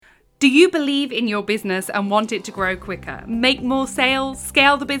Do you believe in your business and want it to grow quicker? Make more sales?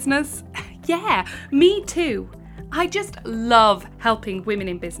 Scale the business? Yeah, me too. I just love helping women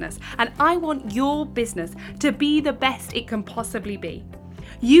in business, and I want your business to be the best it can possibly be.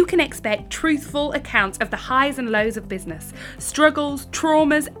 You can expect truthful accounts of the highs and lows of business, struggles,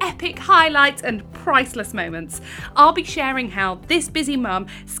 traumas, epic highlights, and priceless moments. I'll be sharing how this busy mum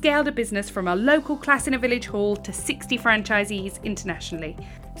scaled a business from a local class in a village hall to 60 franchisees internationally.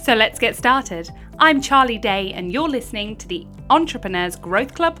 So let's get started. I'm Charlie Day, and you're listening to the Entrepreneurs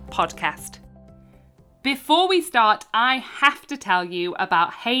Growth Club podcast. Before we start, I have to tell you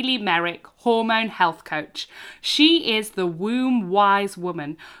about Hayley Merrick, Hormone Health Coach. She is the womb-wise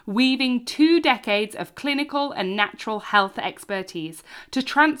woman, weaving 2 decades of clinical and natural health expertise to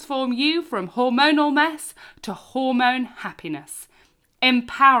transform you from hormonal mess to hormone happiness,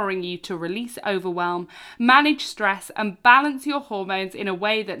 empowering you to release overwhelm, manage stress, and balance your hormones in a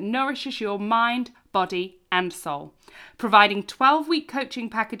way that nourishes your mind, body, and soul. Providing 12-week coaching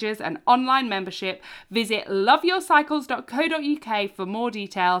packages and online membership, visit loveyourcycles.co.uk for more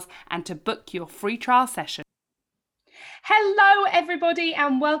details and to book your free trial session. Hello, everybody,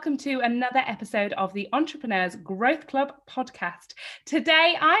 and welcome to another episode of the Entrepreneurs Growth Club podcast.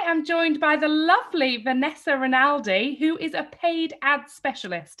 Today, I am joined by the lovely Vanessa Rinaldi, who is a paid ad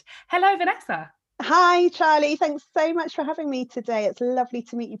specialist. Hello, Vanessa. Hi, Charlie. Thanks so much for having me today. It's lovely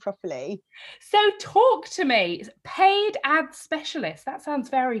to meet you properly. So talk to me. Paid ad specialist. That sounds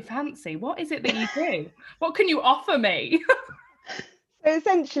very fancy. What is it that you do? What can you offer me? So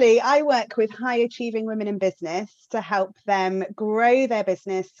essentially, I work with high achieving women in business to help them grow their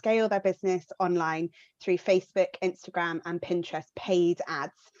business, scale their business online through Facebook, Instagram, and Pinterest paid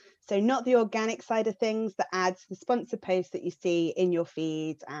ads. So not the organic side of things, the ads, the sponsored posts that you see in your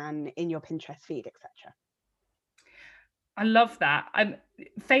feed and in your Pinterest feed, etc. I love that.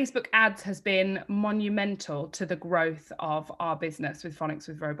 Facebook ads has been monumental to the growth of our business with Phonics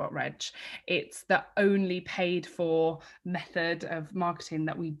with Robot Reg. It's the only paid for method of marketing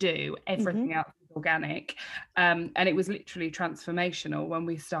that we do. Everything else is organic. And it was literally transformational when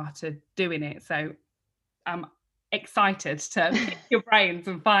we started doing it. So I'm excited to pick your brains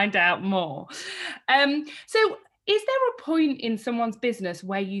and find out more. So is there a point in someone's business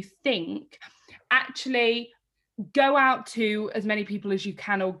where you think actually go out to as many people as you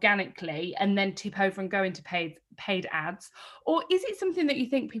can organically and then tip over and go into paid ads? Or is it something that you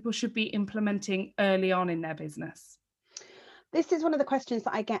think people should be implementing early on in their business? This is one of the questions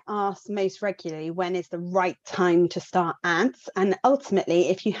that I get asked most regularly. When is the right time to start ads? And ultimately,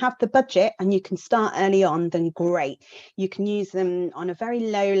 if you have the budget and you can start early on, then great. You can use them on a very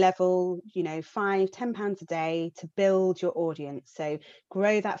low level, £5-10 a day to build your audience. So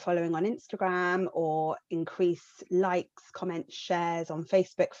grow that following on Instagram or increase likes, comments, shares on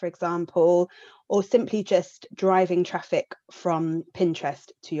Facebook, for example, or simply just driving traffic from Pinterest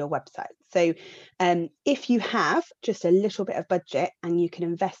to your website. So if you have just a little bit of budget and you can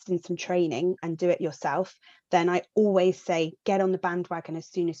invest in some training and do it yourself, then I always say get on the bandwagon as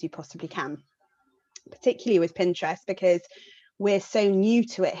soon as you possibly can, particularly with Pinterest, because we're so new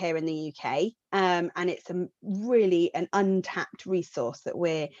to it here in the UK, and it's really an untapped resource that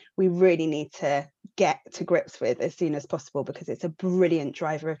we really need to get to grips with as soon as possible, because it's a brilliant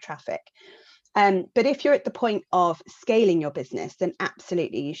driver of traffic. But if you're at the point of scaling your business, then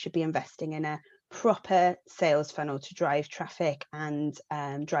absolutely you should be investing in a proper sales funnel to drive traffic and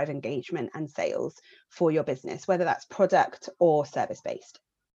drive engagement and sales for your business, whether that's product or service based.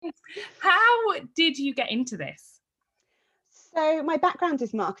 How did you get into this? So my background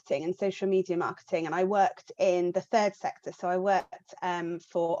is marketing and social media marketing, and I worked in the third sector. So I worked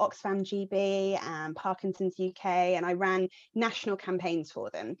for Oxfam GB and Parkinson's UK, and I ran national campaigns for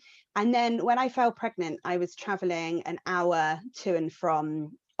them. And then when I fell pregnant, I was traveling an hour to and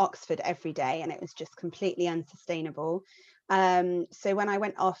from Oxford every day, and it was just completely unsustainable. So when I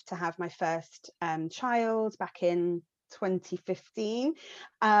went off to have my first child back in 2015,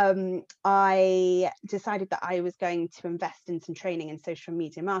 I decided that I was going to invest in some training in social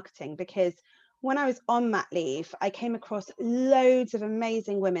media marketing, because when I was on mat leave, I came across loads of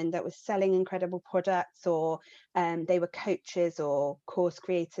amazing women that were selling incredible products, or they were coaches or course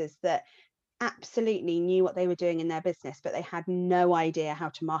creators that absolutely knew what they were doing in their business, but they had no idea how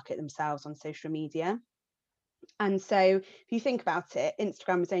to market themselves on social media. And so if you think about it,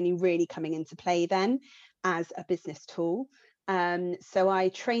 Instagram was only really coming into play then as a business tool. So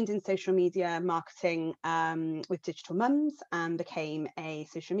I trained in social media marketing with Digital Mums and became a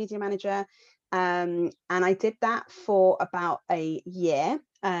social media manager. And I did that for about a year,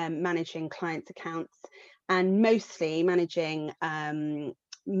 managing clients' accounts and mostly managing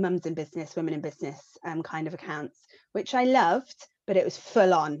mums in business, women in business kind of accounts, which I loved, but it was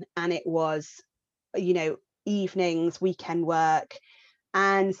full on, and it was, you know, evenings, weekend work.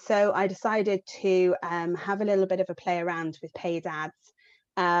 And so I decided to have a little bit of a play around with paid ads.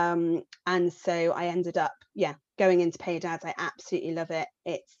 And so I ended up, going into paid ads. I absolutely love it.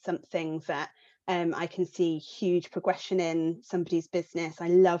 It's something that I can see huge progression in somebody's business. I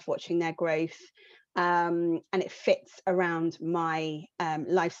love watching their growth. And it fits around my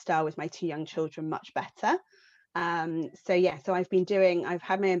lifestyle with my 2 young children much better. So I've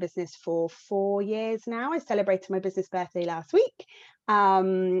had my own business for 4 years now. I celebrated my business birthday last week.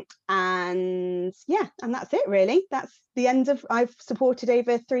 And that's it really. That's the end of, I've supported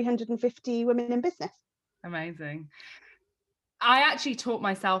over 350 women in business. Amazing. I actually taught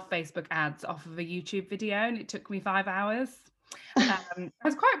myself Facebook ads off of a YouTube video, and it took me 5 hours. I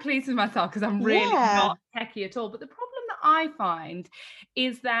was quite pleased with myself because I'm really not techie at all. But the problem that I find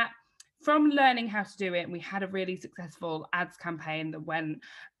is that from learning how to do it, and we had a really successful ads campaign that went,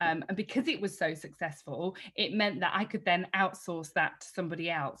 and because it was so successful, it meant that I could then outsource that to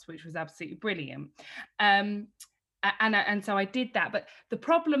somebody else, which was absolutely brilliant. And so I did that. But the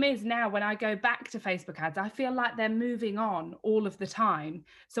problem is now when I go back to Facebook ads, I feel like they're moving on all of the time.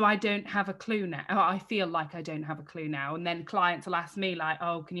 So I don't have a clue now. I feel like I don't have a clue now. And then clients will ask me like,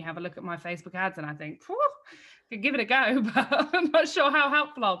 oh, can you have a look at my Facebook ads? And I think, could give it a go, but I'm not sure how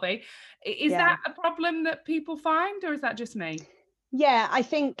helpful I'll be. Is that a problem that people find, or is that just me? Yeah, I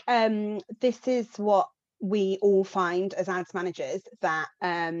think this is what we all find as ads managers, that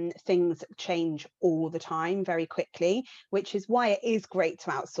things change all the time very quickly, which is why it is great to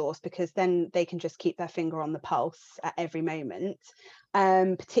outsource, because then they can just keep their finger on the pulse at every moment.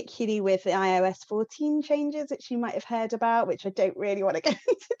 Particularly with the iOS 14 changes, which you might have heard about, which I don't really want to go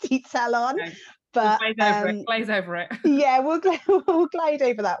into detail on. Okay. But we'll glaze over it. Yeah, we'll glide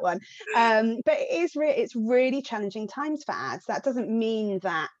over that one. But it's really challenging times for ads. That doesn't mean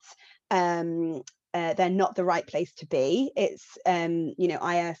that they're not the right place to be. It's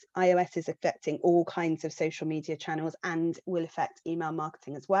iOS is affecting all kinds of social media channels and will affect email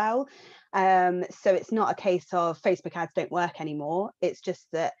marketing as well. So it's not a case of Facebook ads don't work anymore. It's just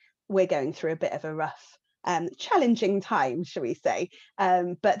that we're going through a bit of a rough, challenging time, shall we say.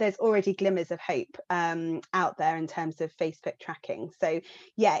 But there's already glimmers of hope out there in terms of Facebook tracking. So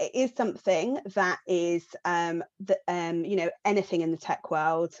yeah, it is something that is anything in the tech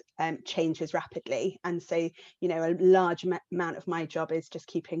world changes rapidly, and so a large amount of my job is just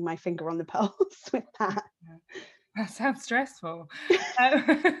keeping my finger on the pulse with that. That sounds stressful.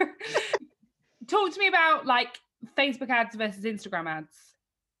 Talk to me about like Facebook ads versus Instagram ads.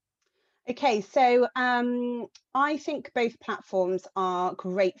 Okay, so I think both platforms are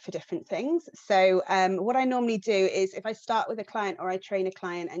great for different things. So what I normally do is, if I start with a client or I train a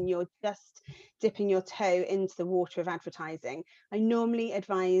client and you're just dipping your toe into the water of advertising, I normally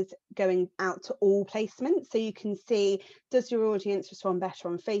advise going out to all placements. So you can see, does your audience respond better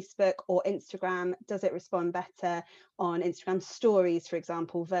on Facebook or Instagram? Does it respond better on Instagram stories, for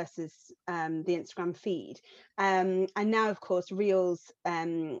example, versus the Instagram feed? And now, of course, Reels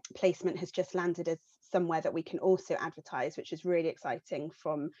placement has just landed as somewhere that we can also advertise, which is really exciting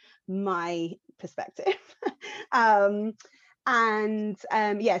from my perspective. So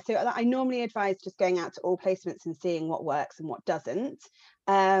I normally advise just going out to all placements and seeing what works and what doesn't.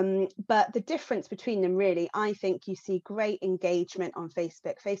 But the difference between them, really, I think you see great engagement on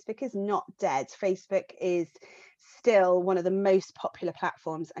Facebook. Facebook is not dead. Facebook is still one of the most popular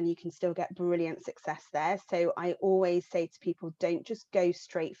platforms, and you can still get brilliant success there. So I always say to people, don't just go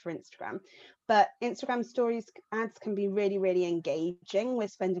straight for Instagram. But Instagram stories ads can be really, really engaging. We're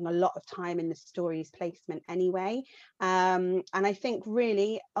spending a lot of time in the stories placement anyway. And I think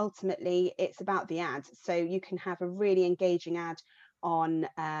really, ultimately, it's about the ads. So you can have a really engaging ad on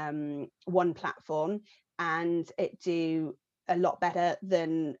one platform and it do a lot better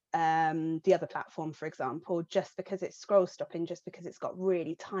than the other platform, for example, just because it's scroll stopping, just because it's got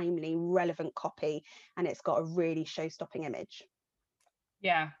really timely, relevant copy, and it's got a really show-stopping image.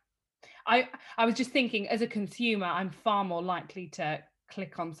 Yeah. I was just thinking, as a consumer, I'm far more likely to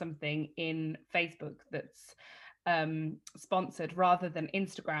click on something in Facebook that's sponsored rather than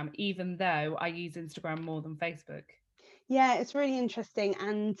Instagram, even though I use Instagram more than Facebook. Yeah, it's really interesting.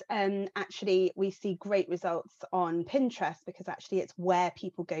 And actually, we see great results on Pinterest, because actually it's where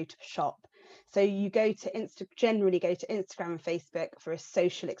people go to shop. So you generally go to Instagram and Facebook for a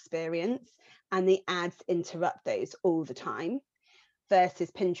social experience, and the ads interrupt those all the time.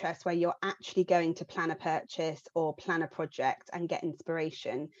 versus Pinterest, where you're actually going to plan a purchase or plan a project and get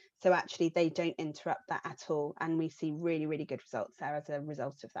inspiration. So actually they don't interrupt that at all. And we see really, really good results there as a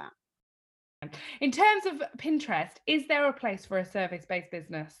result of that. In terms of Pinterest, is there a place for a service-based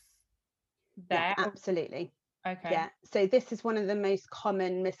business Yeah, there? absolutely. Okay. Yeah, so this is one of the most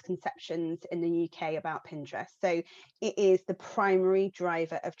common misconceptions in the UK about Pinterest. So it is the primary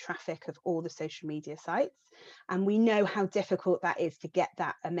driver of traffic of all the social media sites. And we know how difficult that is to get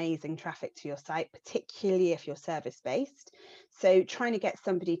that amazing traffic to your site, particularly if you're service-based. So trying to get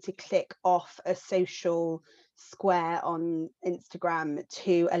somebody to click off a social square on Instagram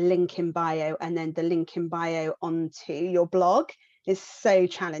to a link in bio and then the link in bio onto your blog is so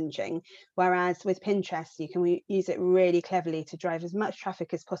challenging. Whereas with Pinterest, you can use it really cleverly to drive as much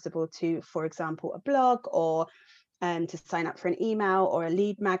traffic as possible to, for example, a blog, or to sign up for an email or a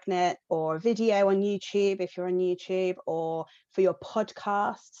lead magnet, or a video on YouTube if you're on YouTube, or for your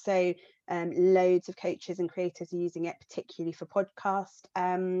podcast. So loads of coaches and creators are using it, particularly for podcast,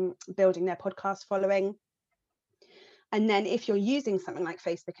 building their podcast following. And then if you're using something like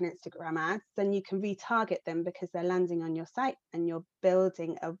Facebook and Instagram ads, then you can retarget them because they're landing on your site and you're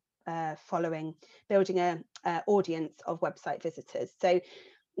building a following, building a audience of website visitors. So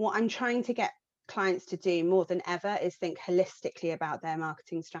what I'm trying to get clients to do more than ever is think holistically about their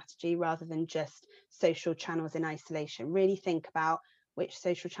marketing strategy rather than just social channels in isolation. Really think about which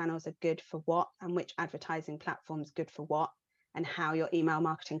social channels are good for what and which advertising platforms good for what, and how your email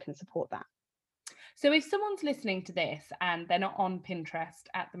marketing can support that. So if someone's listening to this and they're not on Pinterest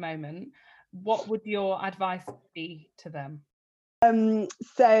at the moment, what would your advice be to them?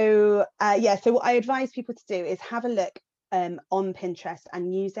 So what I advise people to do is have a look on Pinterest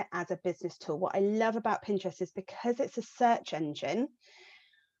and use it as a business tool. What I love about Pinterest is because it's a search engine,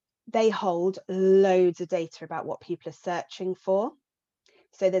 they hold loads of data about what people are searching for.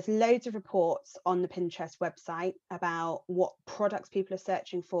 So there's loads of reports on the Pinterest website about what products people are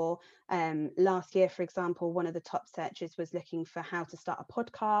searching for. Last year, for example, one of the top searches was looking for how to start a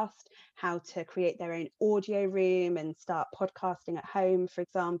podcast, how to create their own audio room and start podcasting at home, for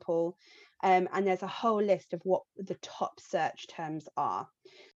example. And there's a whole list of what the top search terms are.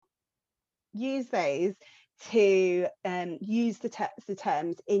 Use those to use the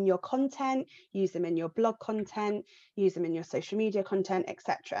terms in your content, use them in your blog content, use them in your social media content,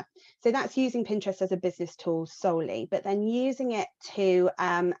 etc. So that's using Pinterest as a business tool solely, but then using it to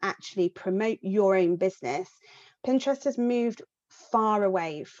actually promote your own business. Pinterest has moved far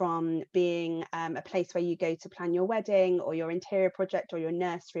away from being a place where you go to plan your wedding or your interior project or your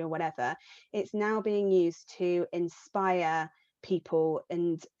nursery or whatever. It's now being used to inspire people,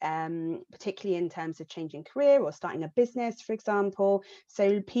 and particularly in terms of changing career or starting a business, for example.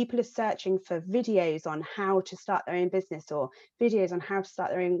 So people are searching for videos on how to start their own business or videos on how to start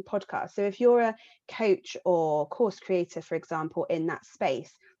their own podcast. So if you're a coach or course creator, for example, in that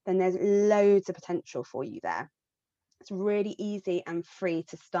space, then there's loads of potential for you there. It's really easy and free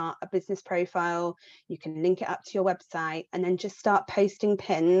to start a business profile. You can link it up to your website and then just start posting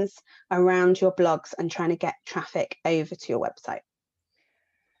pins around your blogs and trying to get traffic over to your website.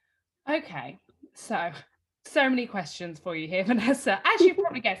 Okay, so many questions for you here, Vanessa. As you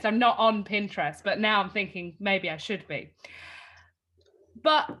probably guessed, I'm not on Pinterest, but now I'm thinking maybe I should be.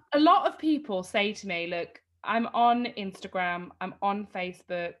 But a lot of people say to me, look, I'm on Instagram, I'm on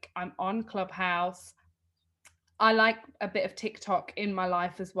Facebook, I'm on Clubhouse. I like a bit of TikTok in my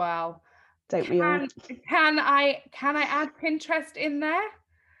life as well. Don't we all? Can I add Pinterest in there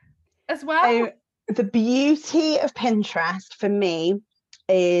as well? So the beauty of Pinterest for me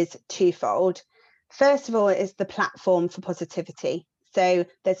is twofold. First of all, it is the platform for positivity. So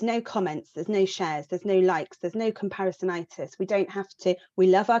there's no comments, there's no shares, there's no likes, there's no comparisonitis. We don't have to, we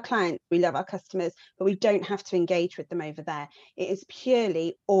love our clients, we love our customers, but we don't have to engage with them over there. It is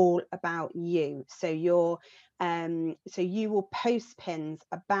purely all about you. So you will post pins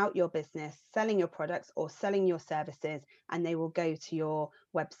about your business, selling your products or selling your services, and they will go to your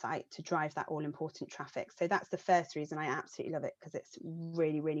website to drive that all important traffic. So that's the first reason I absolutely love it, because it's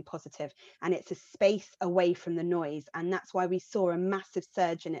really, really positive and it's a space away from the noise. And that's why we saw a massive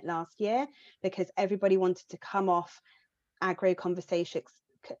surge in it last year, because everybody wanted to come off aggro conversations,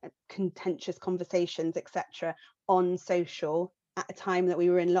 contentious conversations, etc., on social at a time that we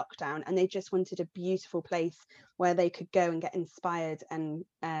were in lockdown, and they just wanted a beautiful place where they could go and get inspired and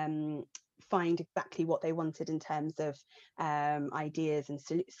find exactly what they wanted in terms of ideas and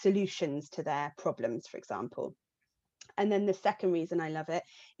solutions to their problems, for example. And then the second reason I love it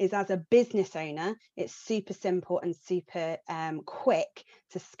is, as a business owner, it's super simple and super quick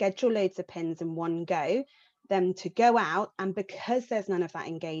to schedule loads of pins in one go. them to go out, and because there's none of that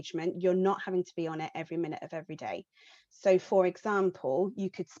engagement, you're not having to be on it every minute of every day. So for example, you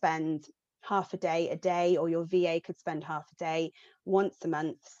could spend half a day, or your VA could spend half a day once a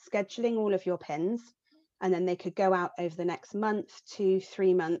month scheduling all of your pins, and then they could go out over the next month to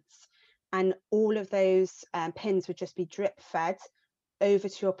 3 months, and all of those pins would just be drip fed over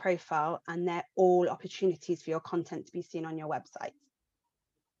to your profile, and they're all opportunities for your content to be seen on your website.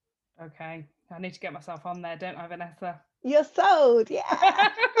 Okay, I need to get myself on there, don't I, Vanessa? You're sold, yeah.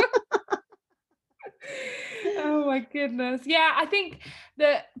 Oh my goodness. Yeah, I think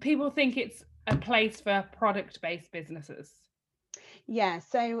that people think it's a place for product-based businesses. Yeah,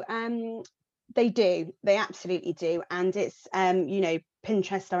 so they absolutely do. And it's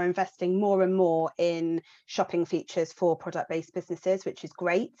Pinterest are investing more and more in shopping features for product-based businesses, which is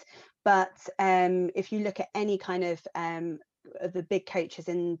great. But if you look at any kind of the big coaches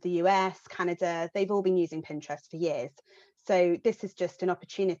in the US, Canada, they've all been using Pinterest for years. So this is just an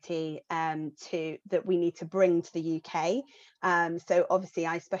opportunity that we need to bring to the UK. So obviously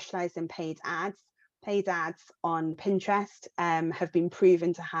I specialize in paid ads. Paid ads on Pinterest have been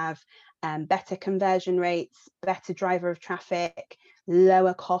proven to have better conversion rates, better driver of traffic,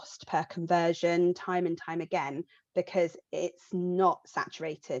 lower cost per conversion, time and time again, because it's not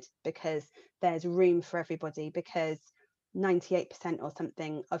saturated, because there's room for everybody, because 98% or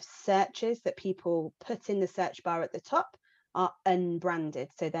something of searches that people put in the search bar at the top are unbranded.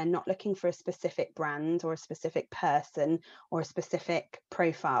 So they're not looking for a specific brand or a specific person or a specific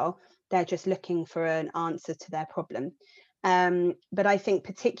profile. They're just looking for an answer to their problem. But I think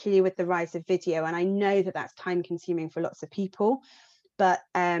particularly with the rise of video, and I know that that's time consuming for lots of people, but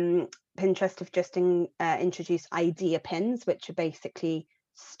Pinterest have just introduced idea pins, which are basically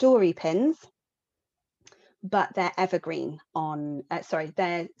story pins, but they're evergreen on,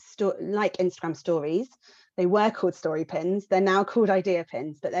 they're like Instagram stories. They were called story pins. They're now called idea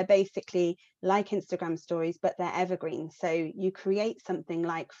pins, but they're basically like Instagram stories, but they're evergreen. So you create something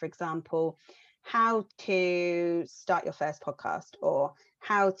like, for example, how to start your first podcast, or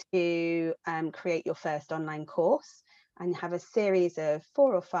how to create your first online course, and have a series of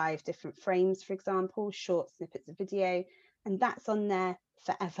 4 or 5 different frames, for example, short snippets of video, and that's on there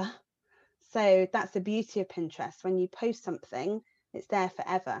forever. So that's the beauty of Pinterest. When you post something, it's there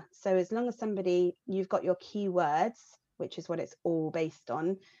forever. So as long as you've got your keywords, which is what it's all based on,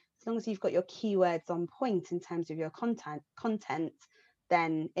 as long as you've got your keywords on point in terms of your content,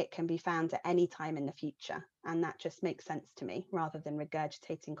 then it can be found at any time in the future. And that just makes sense to me, rather than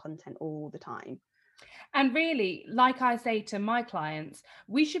regurgitating content all the time. And really, like I say to my clients,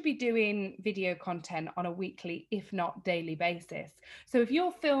 we should be doing video content on a weekly, if not daily basis. So if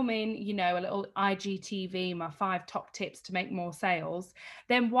you're filming, a little IGTV, my 5 top tips to make more sales,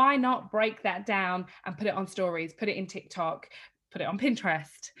 then why not break that down and put it on stories, put it in TikTok, put it on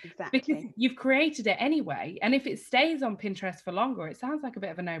Pinterest? Exactly. Because you've created it anyway. And if it stays on Pinterest for longer, it sounds like a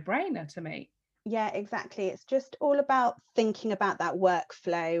bit of a no-brainer to me. Yeah, exactly. It's just all about thinking about that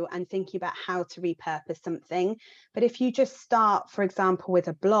workflow and thinking about how to repurpose something. But if you just start, for example, with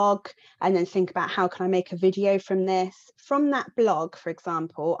a blog, and then think about how can I make a video from this? From that blog, for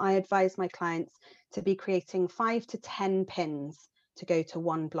example, I advise my clients to be creating 5 to 10 pins to go to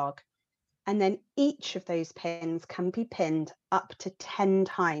one blog. And then each of those pins can be pinned up to 10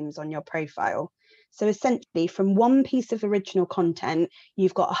 times on your profile. So essentially, from one piece of original content,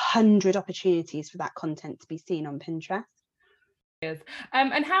 you've got 100 opportunities for that content to be seen on Pinterest.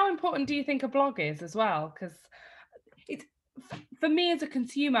 And how important do you think a blog is as well? Because it's, for me as a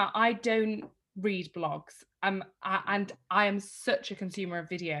consumer, I don't read blogs. And I am such a consumer of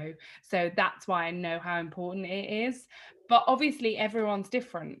video, so that's why I know how important it is. But obviously, everyone's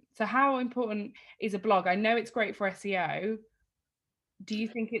different. So, how important is a blog? I know it's great for SEO. Do you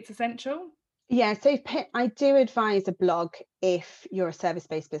think it's essential? Yeah, so I do advise a blog if you're a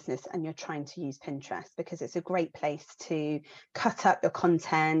service-based business and you're trying to use Pinterest, because it's a great place to cut up your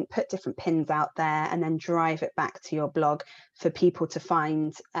content, put different pins out there, and then drive it back to your blog for people to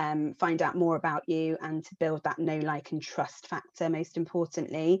find out more about you, and to build that know, like, and trust factor, most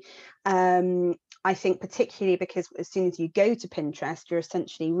importantly. I think particularly because as soon as you go to Pinterest, you're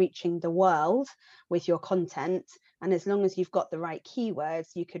essentially reaching the world with your content. And as long as you've got the right keywords,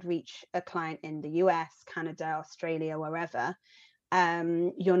 you could reach a client in the US, Canada, Australia, wherever.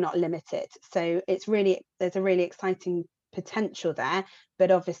 You're not limited. So there's a really exciting potential there,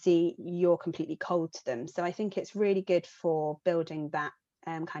 but obviously you're completely cold to them. So I think it's really good for building that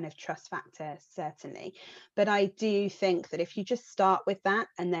kind of trust factor, certainly. But I do think that if you just start with that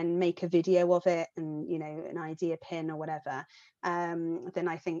and then make a video of it and, you know, an idea pin or whatever, then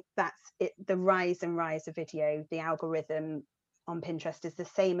I think that's it. The rise of video, the algorithm on Pinterest is the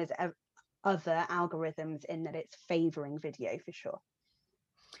same as other algorithms in that it's favoring video for sure.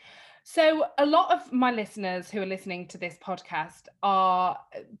 So a lot of my listeners who are listening to this podcast are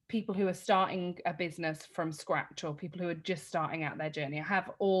people who are starting a business from scratch, or people who are just starting out their journey. I have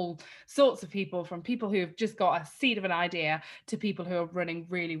all sorts of people, from people who have just got a seed of an idea to people who are running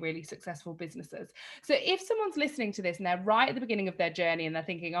really, really successful businesses. So if someone's listening to this and they're right at the beginning of their journey and they're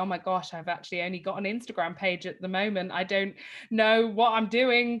thinking, oh my gosh, I've actually only got an Instagram page at the moment, I don't know what I'm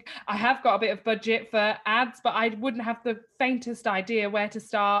doing. I have got a bit of budget for ads, but I wouldn't have the faintest idea where to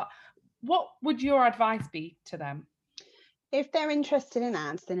start. What would your advice be to them? If they're interested in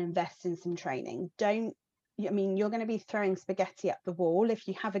ads, then invest in some training. I mean, you're going to be throwing spaghetti up the wall if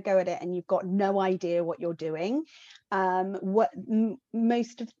you have a go at it and you've got no idea what you're doing.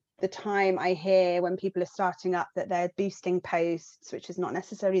 Most of the time I hear when people are starting up that they're boosting posts, which is not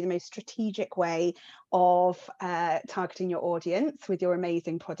necessarily the most strategic way of targeting your audience with your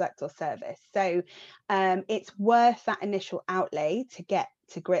amazing product or service. So it's worth that initial outlay to get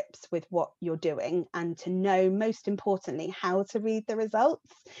to grips with what you're doing and to know, most importantly, how to read the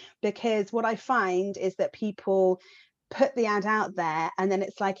results. Because what I find is that people put the ad out there and then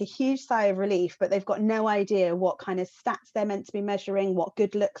it's like a huge sigh of relief, but they've got no idea what kind of stats they're meant to be measuring, what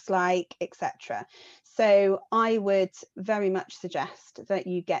good looks like, etc. So I would very much suggest that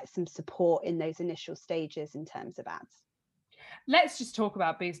you get some support in those initial stages in terms of ads. Let's just talk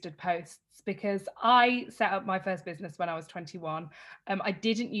about boosted posts, because I set up my first business when I was 21. I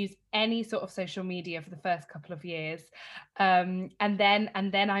didn't use any sort of social media for the first couple of years. And then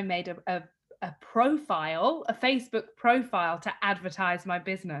I made a profile, a Facebook profile, to advertise my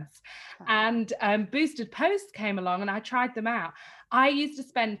business. And boosted posts came along and I tried them out. I used to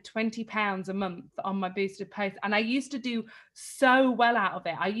spend £20 a month on my boosted posts, and I used to do so well out of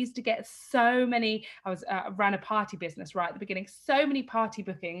it. I used to get so many, I ran a party business right at the beginning, so many party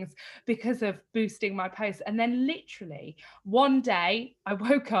bookings because of boosting my posts. And then literally one day I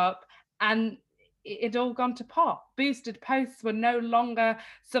woke up and it had all gone to pot. Boosted posts were no longer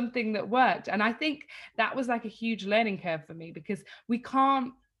something that worked. And I think that was like a huge learning curve for me, because we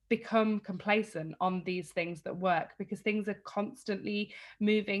can't become complacent on these things that work, because things are constantly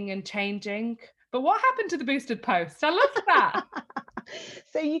moving and changing. But what happened to the boosted post? I love that.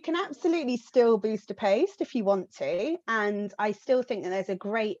 So you can absolutely still boost a post if you want to, and I still think that there's a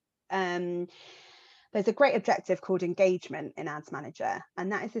great objective called engagement in Ads Manager,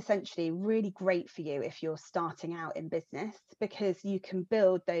 and that is essentially really great for you if you're starting out in business, because you can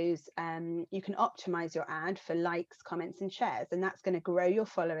build those, you can optimize your ad for likes, comments and shares, and that's going to grow your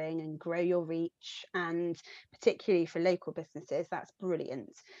following and grow your reach, and particularly for local businesses, that's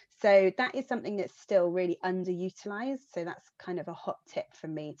brilliant. So that is something that's still really underutilized, so that's kind of a hot tip for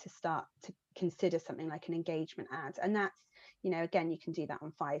me to start to consider something like an engagement ad, and that's, you know, again, you can do that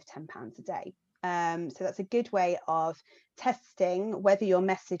on £5-10 a day. So that's a good way of testing whether your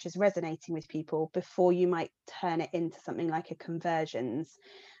message is resonating with people before you might turn it into something like a conversions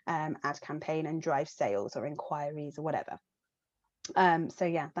ad campaign and drive sales or inquiries or whatever. So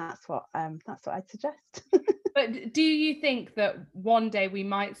yeah, that's what I'd suggest. But do you think that one day we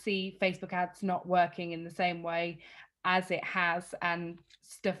might see Facebook ads not working in the same way as it has, and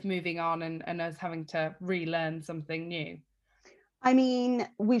stuff moving on and us having to relearn something new? I mean,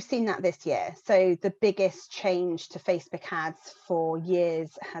 we've seen that this year. So the biggest change to Facebook ads for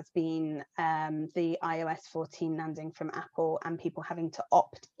years has been the iOS 14 landing from Apple and people having to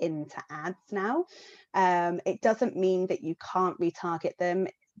opt into ads now. It doesn't mean that you can't retarget them,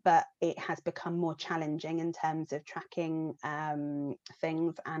 but it has become more challenging in terms of tracking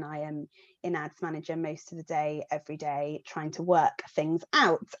things. And I am in Ads Manager most of the day, every day, trying to work things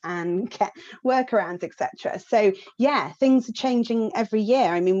out and get workarounds, etc. So yeah, things are changing every year.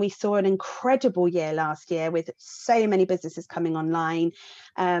 I mean, we saw an incredible year last year with so many businesses coming online.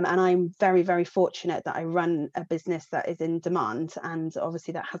 And I'm very, very fortunate that I run a business that is in demand. And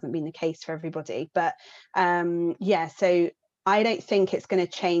obviously that hasn't been the case for everybody. But yeah, so I don't think it's going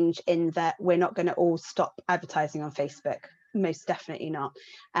to change in that we're not going to all stop advertising on Facebook. Most definitely not.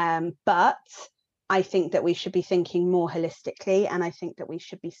 But I think that we should be thinking more holistically, and I think that we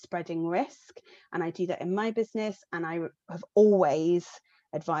should be spreading risk. And I do that in my business, and I have always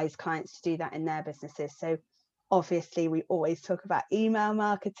advised clients to do that in their businesses. So obviously we always talk about email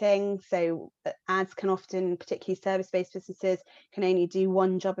marketing. So ads can often, particularly service-based businesses, can only do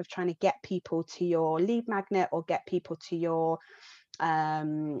one job of trying to get people to your lead magnet or get people to your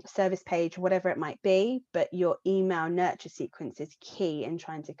service page, whatever it might be, but your email nurture sequence is key in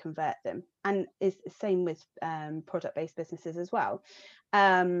trying to convert them, and is the same with product-based businesses as well.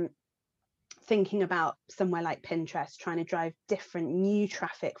 Thinking about somewhere like Pinterest, trying to drive different new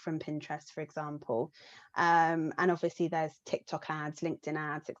traffic from Pinterest, for example, and obviously there's TikTok ads, LinkedIn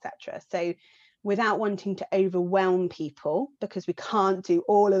ads, etc. So without wanting to overwhelm people, because we can't do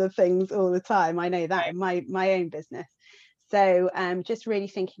all of the things all the time, I know that in my own business. So just really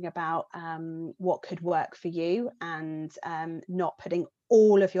thinking about what could work for you, and not putting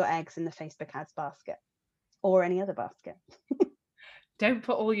all of your eggs in the Facebook ads basket or any other basket. Don't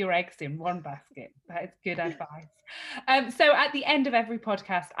put all your eggs in one basket. That is good advice. So at the end of every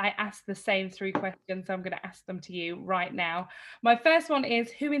podcast, I ask the same 3 questions. So I'm going to ask them to you right now. My first one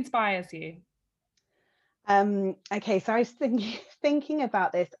is, who inspires you? Okay, so I was thinking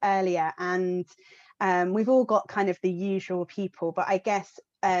about this earlier, and we've all got kind of the usual people, but I guess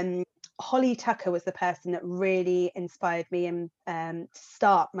Holly Tucker was the person that really inspired me to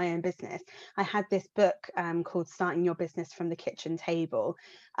start my own business. I had this book called Starting Your Business from the Kitchen Table,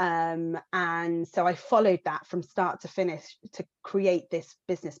 and so I followed that from start to finish to create this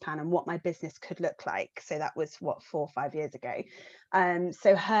business plan and what my business could look like. So that was 4 or 5 years ago.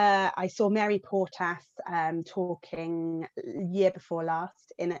 So I saw Mary Portas talking year before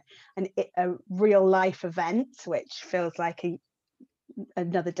last in a real life event, which feels like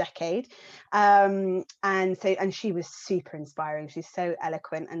another decade, and she was super inspiring. She's so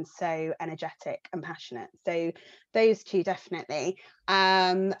eloquent and so energetic and passionate. So those 2 definitely.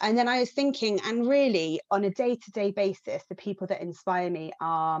 And then I was thinking, and really on a day-to-day basis, the people that inspire me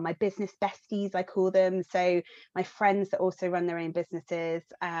are my business besties, I call them. So my friends that also run their own businesses.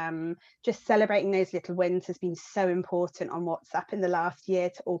 Just celebrating those little wins has been so important on WhatsApp in the last year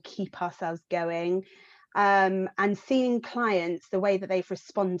to all keep ourselves going. And seeing clients, the way that they've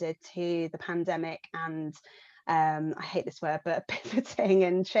responded to the pandemic, and I hate this word, but pivoting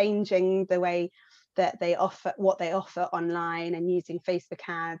and changing the way that they offer what they offer online, and using Facebook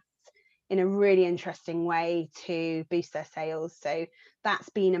ads in a really interesting way to boost their sales. So that's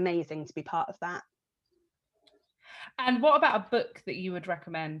been amazing to be part of that. And what about a book that you would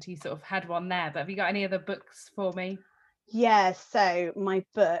recommend? You sort of had one there, but have you got any other books for me? Yeah, so my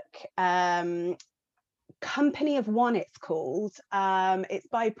book, Company of One, it's called. It's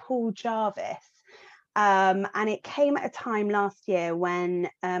by Paul Jarvis. And it came at a time last year when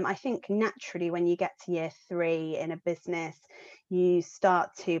I think naturally when you get to year 3 in a business, you start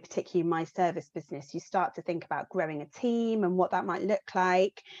to, particularly my service business, you start to think about growing a team and what that might look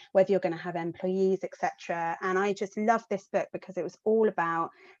like, whether you're going to have employees, etc. And I just love this book because it was all about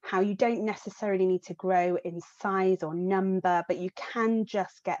how you don't necessarily need to grow in size or number, but you can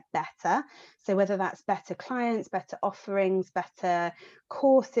just get better. So whether that's better clients, better offerings, better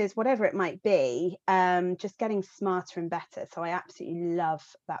courses, whatever it might be, just getting smarter and better. So I absolutely love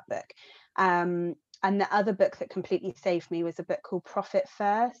that book. And the other book that completely saved me was a book called Profit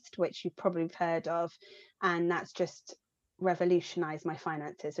First, which you've probably heard of. And that's just revolutionized my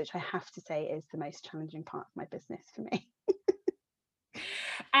finances, which I have to say is the most challenging part of my business for me.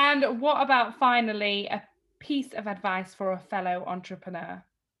 And what about, finally, a piece of advice for a fellow entrepreneur?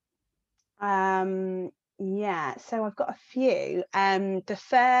 Yeah, so I've got a few. The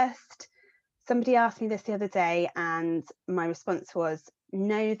first, somebody asked me this the other day, and my response was,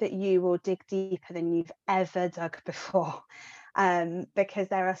 know that you will dig deeper than you've ever dug before. Because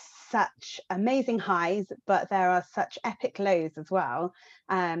there are such amazing highs, but there are such epic lows as well,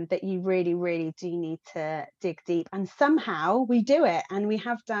 that you really, really do need to dig deep. And somehow we do it, and we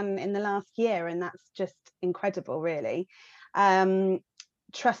have done in the last year, and that's just incredible, really.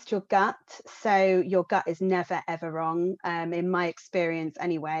 Trust your gut. So your gut is never, ever wrong, in my experience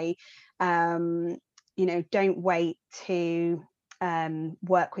anyway. Don't wait to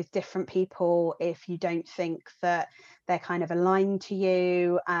work with different people if you don't think that they're kind of aligned to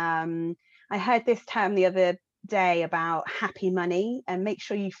you. I heard this term the other day about happy money, and make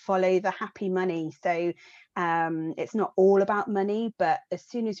sure you follow the happy money. So it's not all about money, but as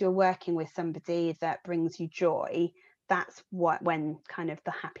soon as you're working with somebody that brings you joy, that's when kind of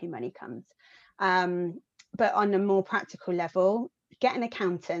the happy money comes. But on a more practical level, get an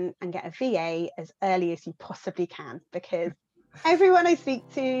accountant and get a VA as early as you possibly can, because everyone I speak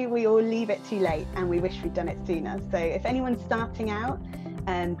to, we all leave it too late and we wish we'd done it sooner. So if anyone's starting out,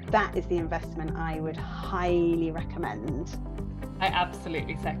 that is the investment I would highly recommend. I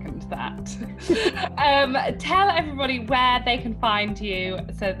absolutely second that. Tell everybody where they can find you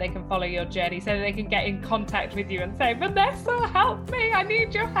so that they can follow your journey, so that they can get in contact with you and say, Vanessa, help me, I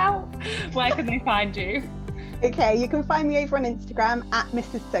need your help. Where can they find you? Okay, you can find me over on Instagram at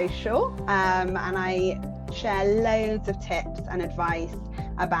Mrs. Social, and I share loads of tips and advice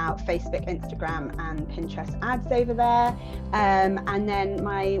about Facebook, Instagram, and Pinterest ads over there. And then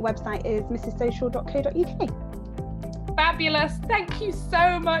my website is mrssocial.co.uk. Fabulous. Thank you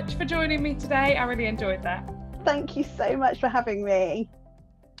so much for joining me today. I really enjoyed that. Thank you so much for having me.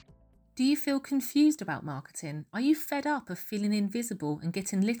 Do you feel confused about marketing? Are you fed up of feeling invisible and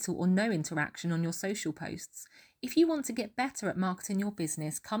getting little or no interaction on your social posts? If you want to get better at marketing your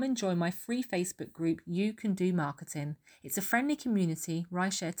business, come and join my free Facebook group, You Can Do Marketing. It's a friendly community where I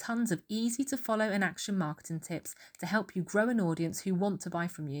share tons of easy to follow and action marketing tips to help you grow an audience who want to buy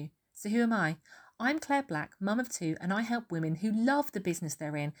from you. So who am I? I'm Claire Black, mum of two, and I help women who love the business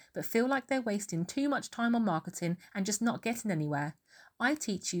they're in but feel like they're wasting too much time on marketing and just not getting anywhere. I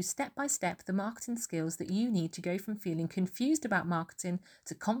teach you step by step the marketing skills that you need to go from feeling confused about marketing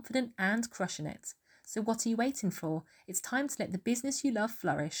to confident and crushing it. So what are you waiting for? It's time to let the business you love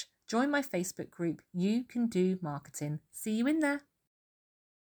flourish. Join my Facebook group, You Can Do Marketing. See you in there.